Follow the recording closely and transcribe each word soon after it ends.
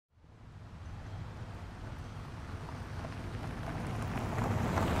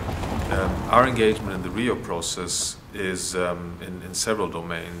our engagement in the Rio process is in several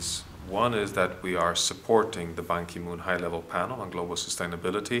domains. One is that we are supporting the Ban Ki-moon high-level panel on global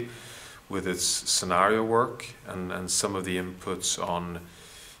sustainability with its scenario work and some of the inputs on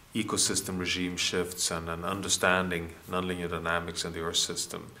ecosystem regime shifts and understanding nonlinear dynamics in the Earth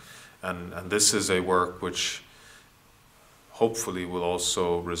system. And this is a work which hopefully will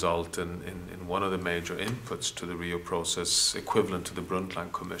also result in one of the major inputs to the Rio process, equivalent to the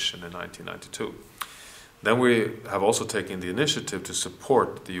Brundtland Commission in 1992. Then we have also taken the initiative to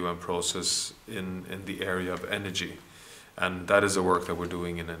support the UN process in the area of energy. And that is a work that we're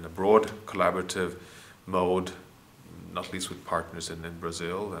doing in a broad collaborative mode, not least with partners in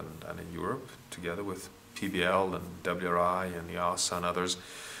Brazil and in Europe, together with PBL and WRI and EASA and others,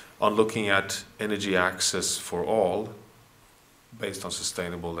 on looking at energy access for all based on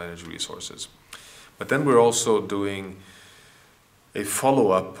sustainable energy resources. But then we're also doing a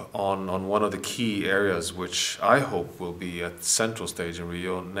follow-up on one of the key areas which I hope will be at central stage in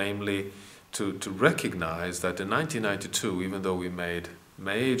Rio, namely to recognize that in 1992, even though we made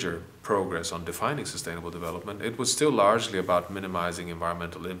major progress on defining sustainable development, it was still largely about minimizing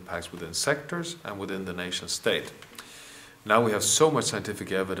environmental impacts within sectors and within the nation state. Now we have so much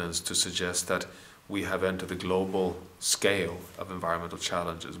scientific evidence to suggest that we have entered the global scale of environmental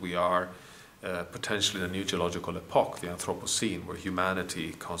challenges. We are potentially in a new geological epoch, the Anthropocene, where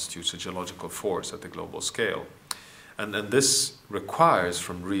humanity constitutes a geological force at the global scale. And this requires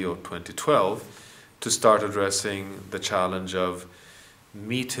from Rio 2012 to start addressing the challenge of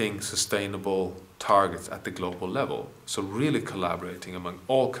meeting sustainable targets at the global level. So really collaborating among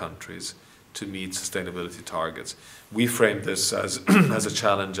all countries to meet sustainability targets. We frame this as, as a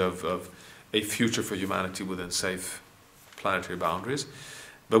challenge of a future for humanity within safe planetary boundaries.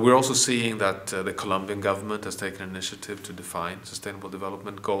 But we're also seeing that the Colombian government has taken an initiative to define sustainable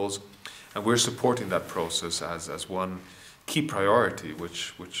development goals, and we're supporting that process as one key priority,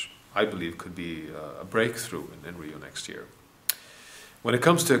 which I believe could be a breakthrough in Rio next year. When it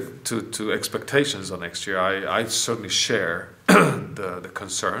comes to expectations on next year, I certainly share the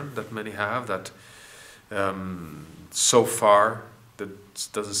concern that many have that so far there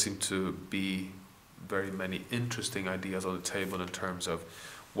doesn't seem to be very many interesting ideas on the table in terms of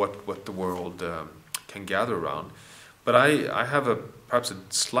what the world can gather around. But I have perhaps a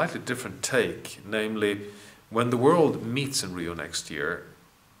slightly different take, namely, when the world meets in Rio next year,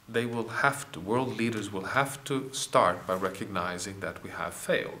 world leaders will have to start by recognizing that we have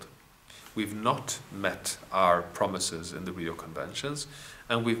failed. We've not met our promises in the Rio Conventions,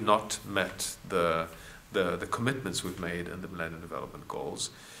 and we've not met the commitments we've made in the Millennium Development Goals.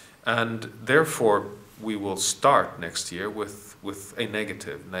 And therefore, we will start next year with a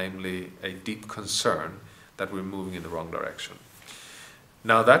negative, namely a deep concern that we're moving in the wrong direction.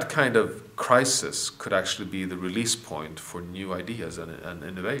 Now, that kind of crisis could actually be the release point for new ideas and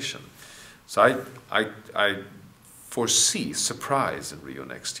innovation. So I foresee surprise in Rio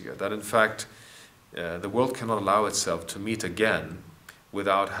next year, that in fact the world cannot allow itself to meet again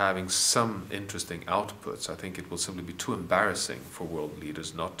without having some interesting outputs. I think it will simply be too embarrassing for world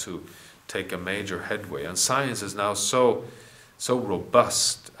leaders not to take a major headway. And science is now so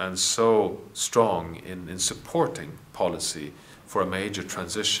robust and so strong in supporting policy for a major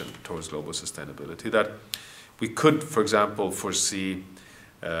transition towards global sustainability that we could, for example, foresee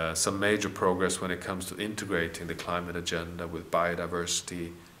some major progress when it comes to integrating the climate agenda with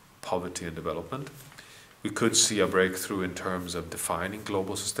biodiversity, poverty and development. We could see a breakthrough in terms of defining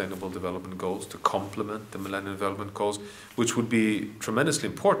global sustainable development goals to complement the Millennium Development Goals, which would be tremendously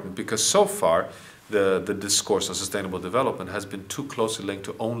important because so far the discourse on sustainable development has been too closely linked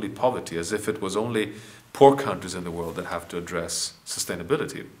to only poverty, as if it was only poor countries in the world that have to address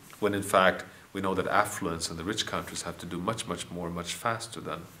sustainability, when in fact we know that affluence and the rich countries have to do much more, much faster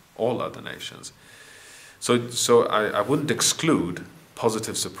than all other nations. So I wouldn't exclude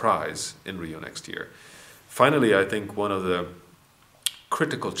positive surprise in Rio next year. Finally, I think one of the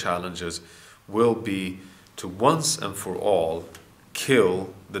critical challenges will be to once and for all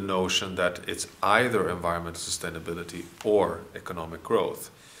kill the notion that it's either environmental sustainability or economic growth.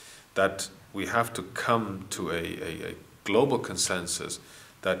 That we have to come to a global consensus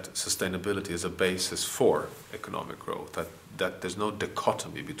that sustainability is a basis for economic growth, that there's no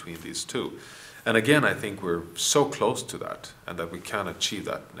dichotomy between these two. And again, I think we're so close to that, and that we can achieve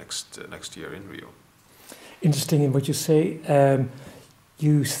that next year in Rio. Interesting in what you say.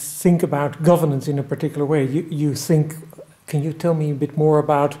 You think about governance in a particular way. You think, can you tell me a bit more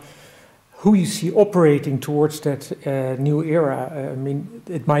about who you see operating towards that new era. I mean,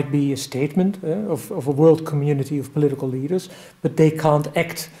 it might be a statement of a world community of political leaders, but they can't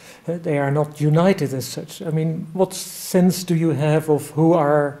act. They are not united as such. I mean, what sense do you have of who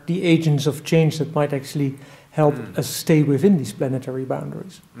are the agents of change that might actually help us stay within these planetary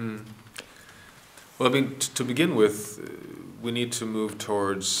boundaries? Well, I mean, to begin with, we need to move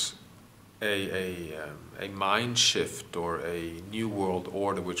towards a mind shift or a new world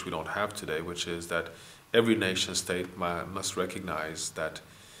order which we don't have today, which is that every nation state must recognize that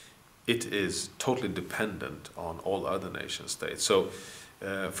it is totally dependent on all other nation states. So,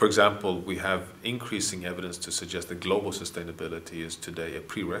 for example, we have increasing evidence to suggest that global sustainability is today a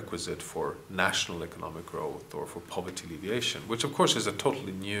prerequisite for national economic growth or for poverty alleviation, which of course is a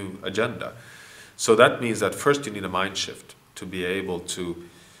totally new agenda. So that means that first you need a mind shift to be able to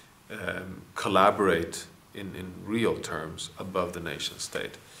collaborate in real terms above the nation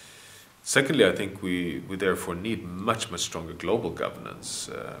state. Secondly, I think we therefore need much stronger global governance.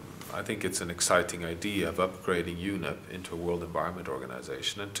 I think it's an exciting idea of upgrading UNEP into a World Environment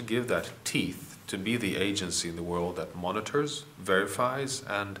Organization and to give that teeth, to be the agency in the world that monitors, verifies,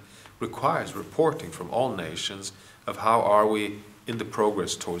 and requires reporting from all nations of how are we in the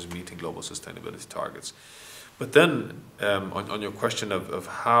progress towards meeting global sustainability targets. But then, on your question of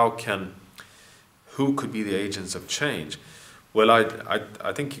who could be the agents of change, well,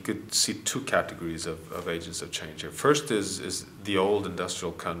 I think you could see two categories of agents of change here. First is the old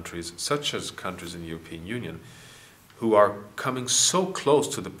industrial countries, such as countries in the European Union, who are coming so close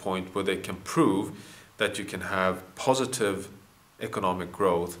to the point where they can prove that you can have positive economic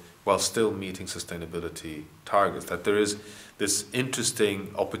growth while still meeting sustainability targets, that there is this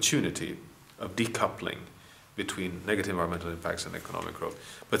interesting opportunity of decoupling between negative environmental impacts and economic growth.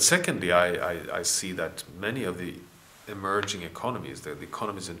 But secondly, I see that many of the emerging economies, the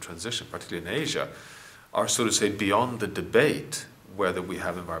economies in transition, particularly in Asia, are, so to say, beyond the debate whether we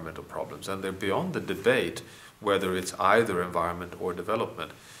have environmental problems, and they're beyond the debate whether it's either environment or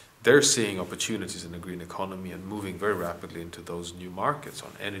development. They're seeing opportunities in the green economy and moving very rapidly into those new markets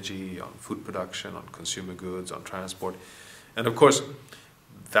on energy, on food production, on consumer goods, on transport. And of course,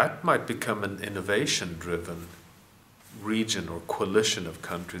 that might become an innovation-driven region or coalition of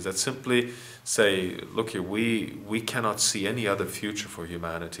countries that simply say, look here, we cannot see any other future for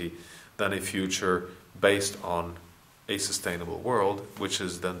humanity than a future based on a sustainable world, which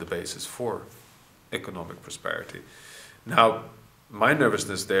is then the basis for economic prosperity. Now, my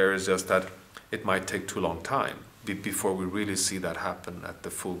nervousness there is just that it might take too long time before we really see that happen at the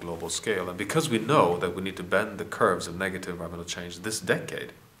full global scale. And because we know that we need to bend the curves of negative environmental change this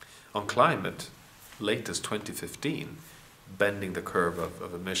decade, on climate, latest 2015, bending the curve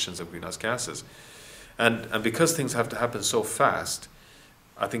of emissions of greenhouse gases. And because things have to happen so fast,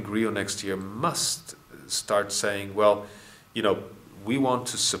 I think Rio next year must start saying, well, you know, we want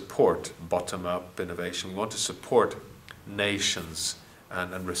to support bottom-up innovation, we want to support nations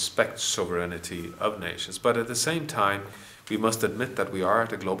and respect sovereignty of nations. But at the same time, we must admit that we are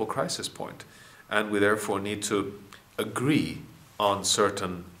at a global crisis point, and we therefore need to agree on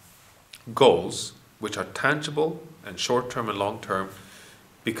certain goals which are tangible and short-term and long-term,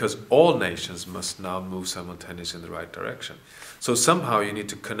 because all nations must now move simultaneously in the right direction. So somehow you need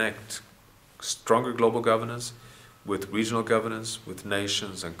to connect stronger global governance with regional governance, with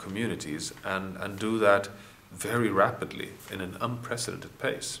nations and communities, and do that very rapidly in an unprecedented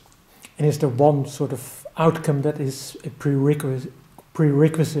pace. And is there one sort of outcome that is a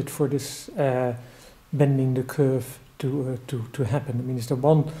prerequisite for this bending the curve to happen? I mean, is there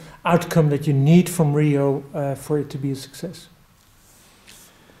one outcome that you need from Rio for it to be a success?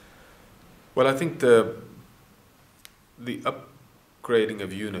 Well, I think the upgrading of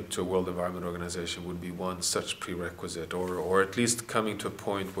UNEP to a World Environment Organization would be one such prerequisite, or at least coming to a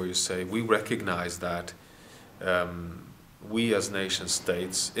point where you say, we recognize that we as nation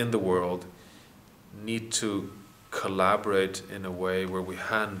states in the world need to collaborate in a way where we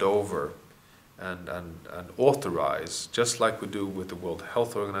hand over and authorize, just like we do with the World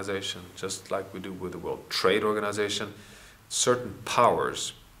Health Organization, just like we do with the World Trade Organization, certain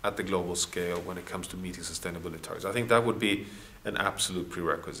powers at the global scale when it comes to meeting sustainability targets. I think that would be an absolute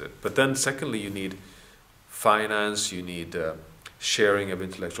prerequisite. But then secondly, you need finance, you need sharing of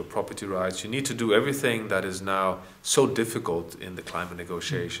intellectual property rights. You need to do everything that is now so difficult in the climate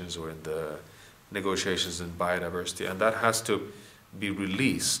negotiations or in the negotiations in biodiversity, and that has to be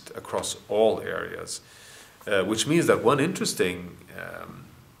released across all areas, which means that one interesting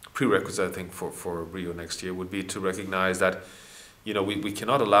prerequisite, I think, for Rio next year would be to recognize that, you know, we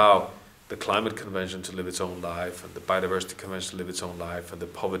cannot allow the Climate Convention to live its own life, and the Biodiversity Convention to live its own life, and the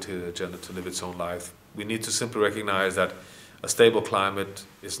Poverty Agenda to live its own life. We need to simply recognize that a stable climate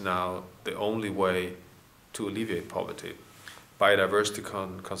is now the only way to alleviate poverty. Biodiversity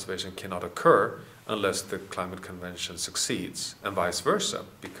conservation cannot occur unless the Climate Convention succeeds, and vice versa,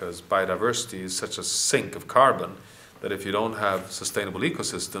 because biodiversity is such a sink of carbon that if you don't have sustainable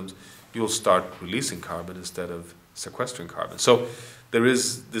ecosystems, you'll start releasing carbon instead of sequestering carbon. So there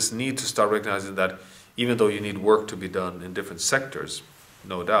is this need to start recognizing that even though you need work to be done in different sectors,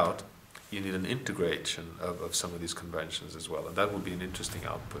 no doubt, you need an integration of some of these conventions as well, and that would be an interesting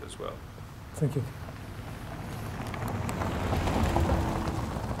output as well. Thank you.